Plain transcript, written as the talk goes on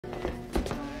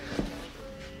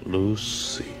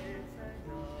Lucy.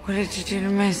 What did you do to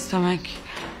my stomach?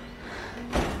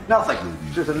 Nothing.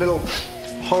 Just a little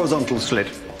horizontal slit.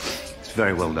 It's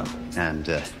very well done. And,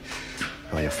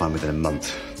 you'll find within a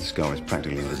month, the scar is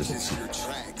practically invisible. So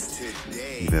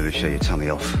you better show your tummy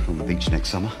off on the beach next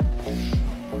summer. I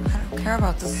don't care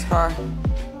about the scar.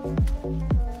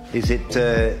 Is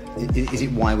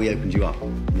it why we opened you up?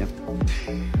 Yeah?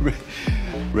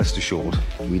 Rest assured,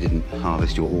 we didn't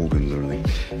harvest your organs or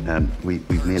anything.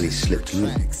 We've merely slipped a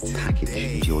little package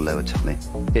into your lower tummy.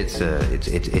 It's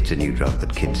a new drug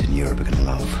that kids in Europe are going to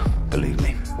love, believe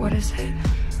me. What is it?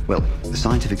 Well, the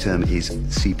scientific term is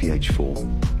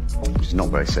CPH4, which is not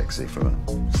very sexy from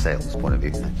a sales point of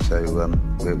view. So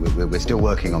we're still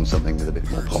working on something with a bit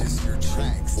more pop.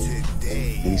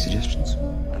 Any suggestions?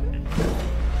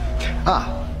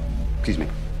 Excuse me.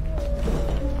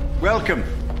 Welcome.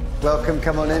 Welcome,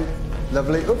 come on in.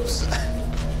 Lovely. Oops.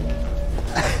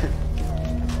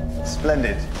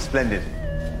 Splendid, splendid.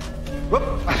 Whoop.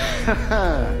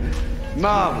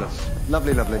 Marvellous.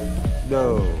 Lovely, lovely.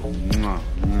 No. Mwah,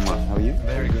 mwah. How are you?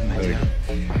 Very good, mate. Very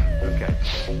good. Okay.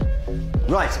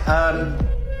 Right.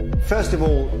 First of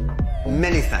all,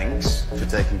 many thanks for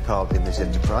taking part in this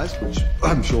enterprise, which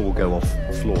I'm sure will go off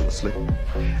flawlessly.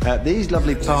 These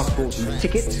lovely passports and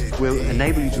tickets will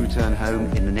enable you to return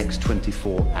home in the next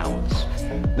 24 hours.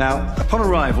 Now, upon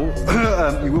arrival,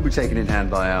 you will be taken in hand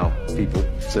by our people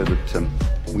so that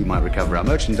we might recover our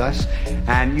merchandise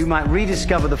and you might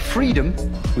rediscover the freedom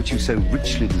which you so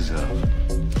richly deserve.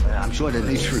 I'm sure I don't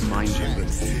need to remind you, but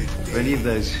for any of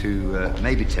those who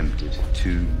may be tempted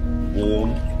to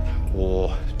warn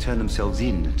or turn themselves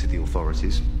in to the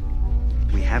authorities,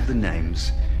 we have the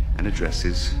names and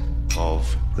addresses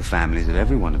of the families of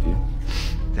every one of you,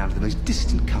 down to the most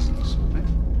distant cousins.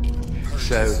 Right?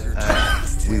 So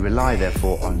we rely,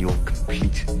 therefore, on your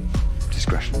complete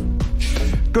discretion.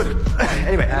 Good.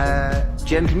 Anyway,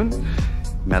 gentlemen,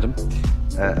 madam,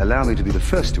 allow me to be the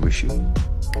first to wish you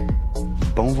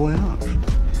bon voyage.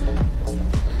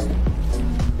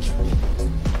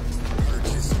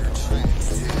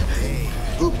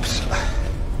 Oops.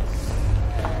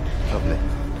 Lovely.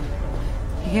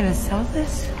 You gonna sell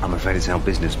this? I'm afraid it's our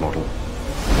business model.